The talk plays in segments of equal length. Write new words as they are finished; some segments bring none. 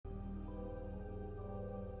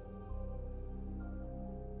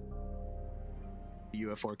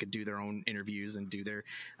UFO could do their own interviews and do their,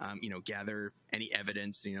 gather any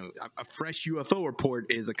evidence. A fresh UFO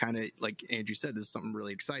report is a kind of, like Andrew said, this is something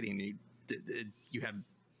really exciting. You have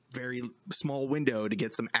very small window to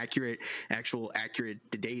get some accurate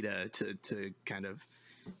data to kind of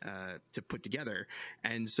to put together.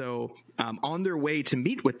 And so on their way to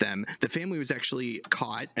meet with them, the family was actually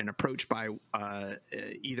caught and approached by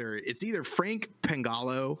either Frank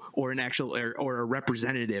Pangalo or or a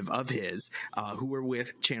representative of his who were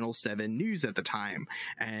with Channel 7 News at the time.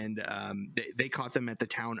 And they caught them at the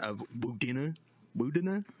town of Wudina.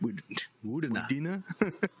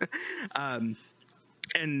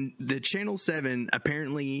 And the Channel 7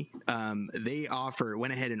 apparently they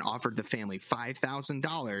went ahead and offered the family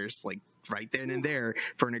 $5,000, like right then and there,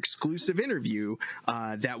 for an exclusive interview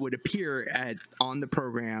that would appear on the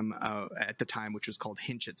program at the time, which was called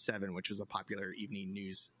Hinch at 7, which was a popular evening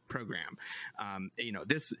news program.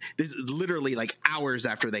 This is literally like hours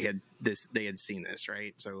after they had seen this,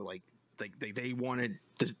 right? So like they wanted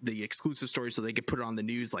the exclusive story so they could put it on the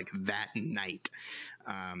news like that night.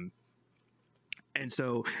 And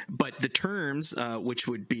so, but the terms, which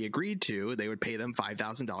would be agreed to, they would pay them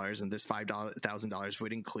 $5,000, and this $5,000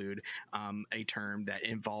 would include a term that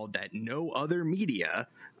involved that no other media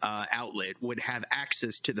outlet would have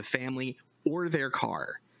access to the family or their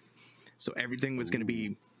car. So everything was going to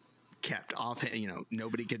be kept off.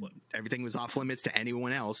 Nobody could. Everything was off limits to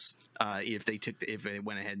anyone else if they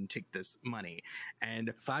went ahead and took this money.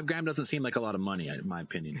 And $5,000 doesn't seem like a lot of money, in my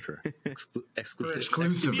opinion, for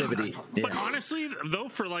exclusivity. Yeah. But honestly, though,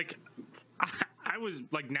 for like, I was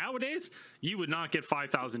like, nowadays you would not get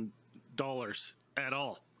 $5,000 at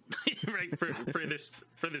all. Right, for this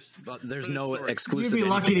there's no story. exclusive. You'd be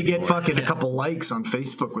lucky to get fucking a couple likes on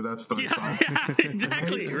Facebook with that story. Yeah,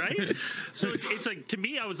 exactly, right? So it's like, to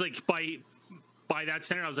me, I was like, by that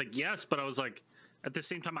standard, I was like, yes, but I was like, at the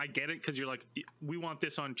same time, I get it, because you're like, we want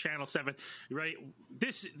this on Channel 7, right?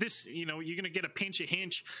 This you're gonna get a pinch of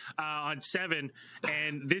Hinch on 7,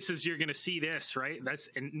 and you're gonna see this, right?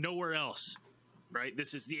 And nowhere else. Right,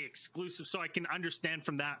 this is the exclusive, so I can understand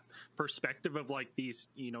from that perspective of like these,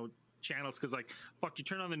 channels, because like, fuck, you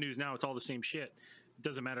turn on the news now, it's all the same shit. It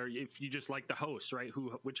doesn't matter if you just like the host, right?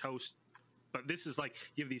 Which host? But this is like,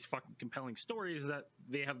 you have these fucking compelling stories that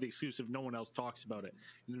they have the exclusive. No one else talks about it,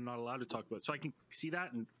 and they're not allowed to talk about it. So I can see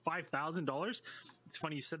that. And $5,000. It's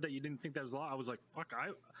funny you said that you didn't think that was a lot. I was like, fuck,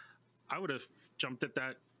 I would have jumped at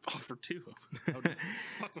that offer too. Fuck, $5,000.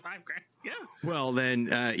 Yeah. Well, then,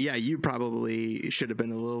 you probably should have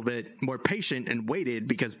been a little bit more patient and waited,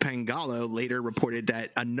 because Pangalo later reported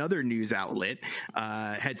that another news outlet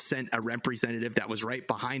had sent a representative that was right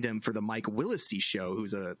behind him for the Mike Willesee show,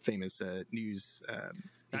 who's a famous news.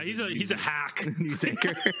 He's a hack news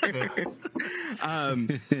anchor.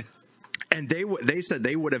 And they said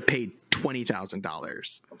they would have paid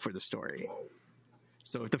 $20,000 for the story.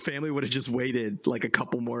 So if the family would have just waited like a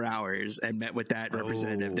couple more hours and met with that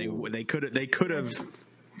representative, they could have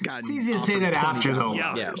gotten. It's easy to say that after, though.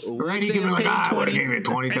 Yeah. Right? You can be like, I would have given it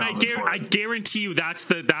 $20,000. And I guarantee you that's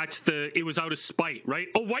the it was out of spite, right?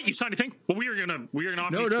 Oh, what, you signed a thing? Well, we were gonna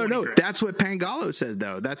offer. No. That's what Pangalo said,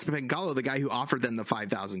 though. That's Pangalo, the guy who offered them the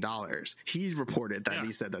 $5,000. He reported that.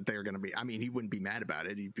 He said that they were gonna be. I mean, he wouldn't be mad about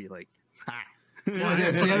it. He'd be like, ha. Well,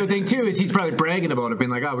 that's the other thing too, is he's probably bragging about it, being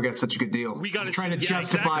like, "Oh, we got such a good deal." We got trying to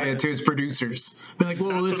justify it to his producers. Be like,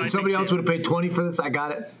 "Well, listen, somebody else would have paid 20 for this. I got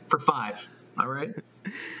it for 5. All right."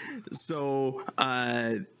 So,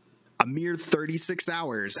 a mere 36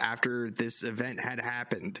 hours after this event had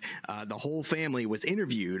happened, the whole family was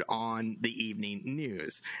interviewed on the evening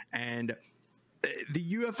news, and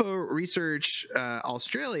the UFO Research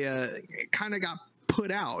Australia kind of got put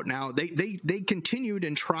out. Now they continued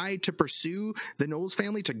and tried to pursue the Knowles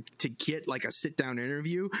family to get like a sit down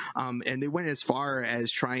interview, and they went as far as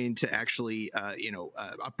trying to actually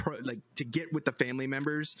to get with the family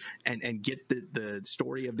members and get the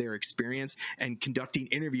story of their experience, and conducting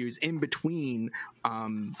interviews in between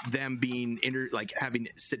them being having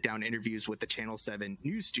sit down interviews with the Channel 7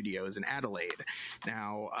 news studios in Adelaide.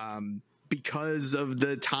 Now because of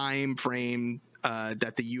the time frame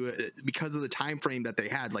because of the time frame that they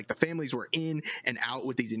had, like the families were in and out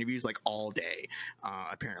with these interviews like all day,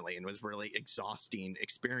 apparently, and it was really exhausting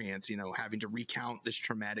experience, having to recount this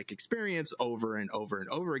traumatic experience over and over and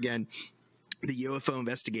over again. The UFO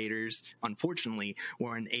investigators, unfortunately,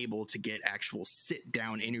 were unable to get actual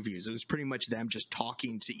sit-down interviews. It was pretty much them just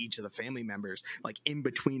talking to each of the family members, like in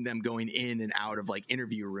between them going in and out of like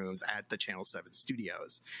interview rooms at the Channel 7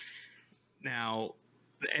 studios. Now,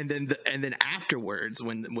 and then afterwards,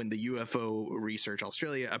 when the UFO Research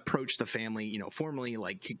Australia approached the family, formally,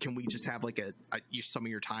 like, can we just have like some of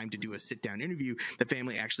your time to do a sit down interview? The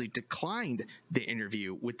family actually declined the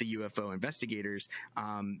interview with the UFO investigators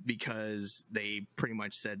because they pretty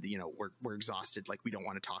much said, we're exhausted, like we don't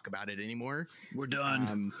want to talk about it anymore. We're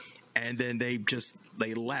done. And then they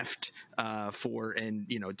left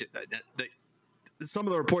some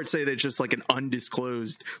of the reports say that it's just like an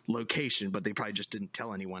undisclosed location, but they probably just didn't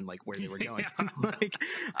tell anyone like where they were going.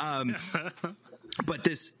 But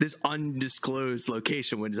this undisclosed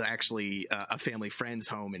location was actually a family friend's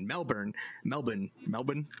home in Melbourne.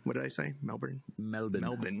 What did I say? Melbourne.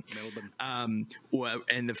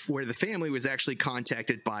 Where the family was actually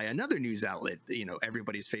contacted by another news outlet,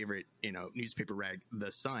 everybody's favorite, newspaper rag,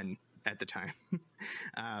 The Sun, at the time.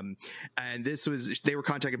 And they were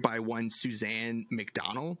contacted by one Suzanne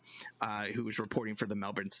McDonnell, who was reporting for the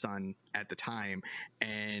Melbourne Sun at the time.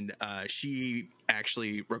 And she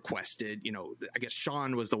actually requested, I guess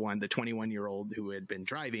Sean was the 21-year-old who had been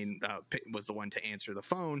driving, was the one to answer the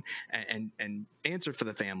phone and answer for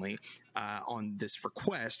the family on this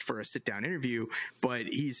request for a sit down interview. But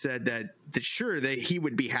he said that that he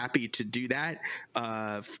would be happy to do that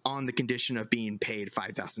on the condition of being paid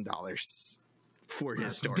 $5,000 for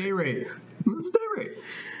his story. Day rate. That's day rate.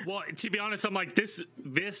 Well, to be honest, I'm like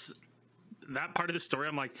that part of the story.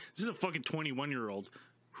 I'm like, this is a fucking 21-year-old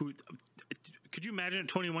who. Could you imagine a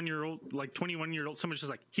 21-year-old? Someone's just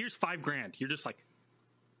like, here's $5,000. You're just like,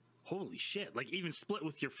 holy shit! Like, even split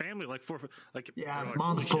with your family, like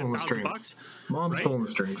mom's pulling the strings. Mom's pulling the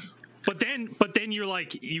strings. But then you're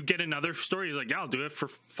like, you get another story. You're like, yeah, I'll do it for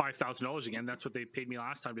 $5,000 again. That's what they paid me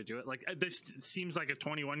last time to do it. Like, this seems like a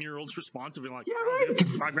 21-year-old's response of being like, yeah, right,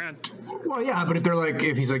 $5,000. Well, yeah, but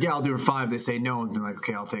if he's like, yeah, I'll do it for $5,000, they say no, and be like,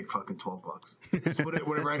 okay, I'll take fucking $12. Just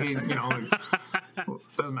whatever I can,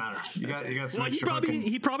 doesn't matter. You got some extra.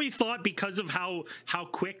 He probably thought, because of how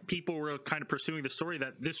quick people were kind of pursuing the story,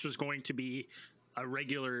 that this was going to be a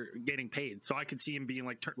regular getting paid. So I could see him being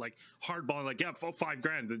like hardballing, like, yeah,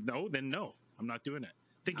 $5,000. No, I'm not doing it.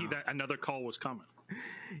 Thinking that another call was coming.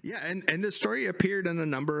 Yeah, and the story appeared in a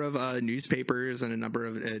number of newspapers and a number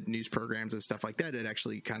of news programs and stuff like that. It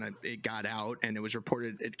actually it got out, and it was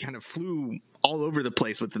reported. It kind of flew all over the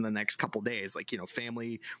place within the next couple days. Like,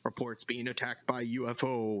 family reports being attacked by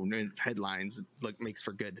UFO headlines. Like, makes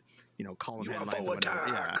for good, column UFO headlines.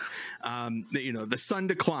 Attack. Yeah. The Sun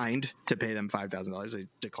declined to pay them $5,000. They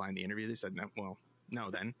declined the interview. They said no. Well, no,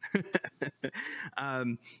 then.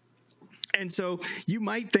 And so you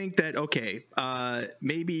might think that, okay,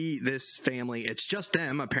 maybe this family, it's just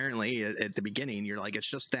them. Apparently at the beginning, you're like, it's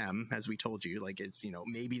just them, as we told you, like, it's,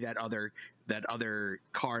 maybe that other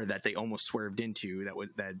car that they almost swerved into that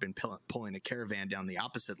had been pulling a caravan down the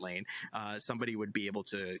opposite lane. Somebody would be able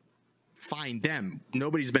to find them.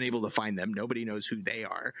 Nobody's been able to find them. Nobody knows who they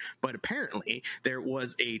are. But apparently there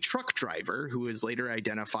was a truck driver who was later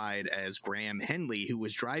identified as Graham Henley, who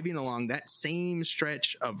was driving along that same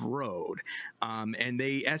stretch of road. And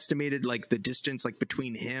they estimated like the distance like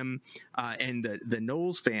between him and the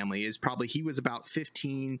Knowles family is probably, he was about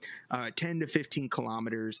 10 to 15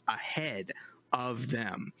 kilometers ahead of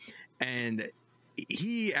them. And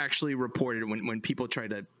he actually reported when people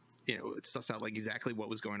tried to suss out like exactly what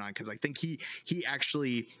was going on, because I think he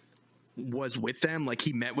actually was with them, like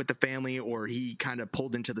he met with the family, or he kind of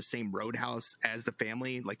pulled into the same roadhouse as the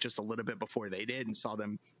family, like just a little bit before they did, and saw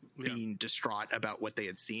them being distraught about what they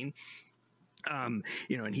had seen. And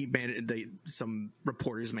some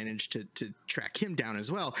reporters managed to track him down as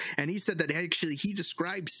well, and he said that actually he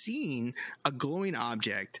described seeing a glowing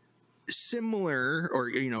object similar, or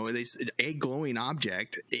a glowing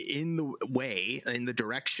object in the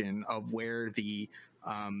direction of where the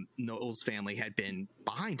Knowles family had been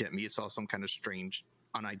behind him. He saw some kind of strange,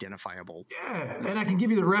 unidentifiable. Yeah, and I can give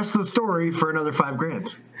you the rest of the story for another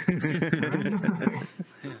 $5,000.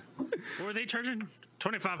 Or are they charging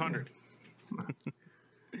 $2,500?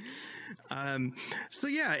 So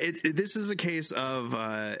yeah, this is a case of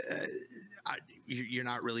you're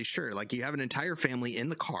not really sure. Like, you have an entire family in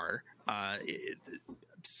the car.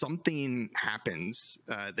 Something happens.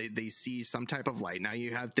 They see some type of light. Now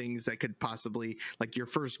you have things that could possibly, like, your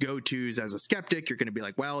first go-tos as a skeptic, you're going to be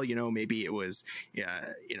like, well, maybe it was,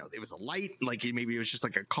 it was a light. Like, maybe it was just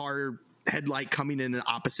like a car headlight coming in an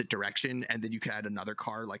opposite direction. And then you could add another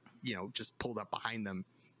car, like, just pulled up behind them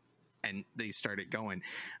and they started going.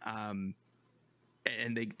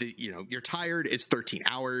 And they you're tired. It's 13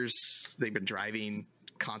 hours. They've been driving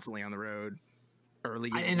constantly on the road.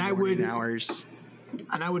 Early morning hours.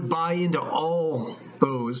 And I would buy into all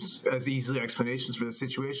those as easily explanations for the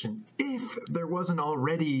situation if there wasn't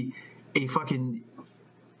already a fucking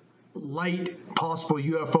light possible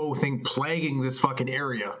UFO thing plaguing this fucking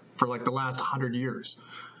area for like the last 100 years.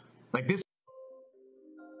 Like this.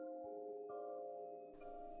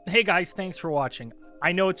 Hey guys, thanks for watching.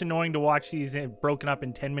 I know it's annoying to watch these broken up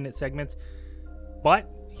in 10-minute segments, but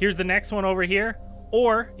here's the next one over here.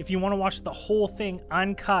 Or if you want to watch the whole thing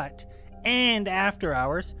uncut and after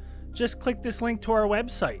hours, just click this link to our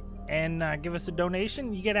website and give us a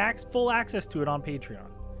donation. You get full access to it on Patreon.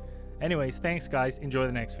 Anyways, thanks guys. Enjoy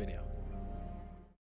the next video.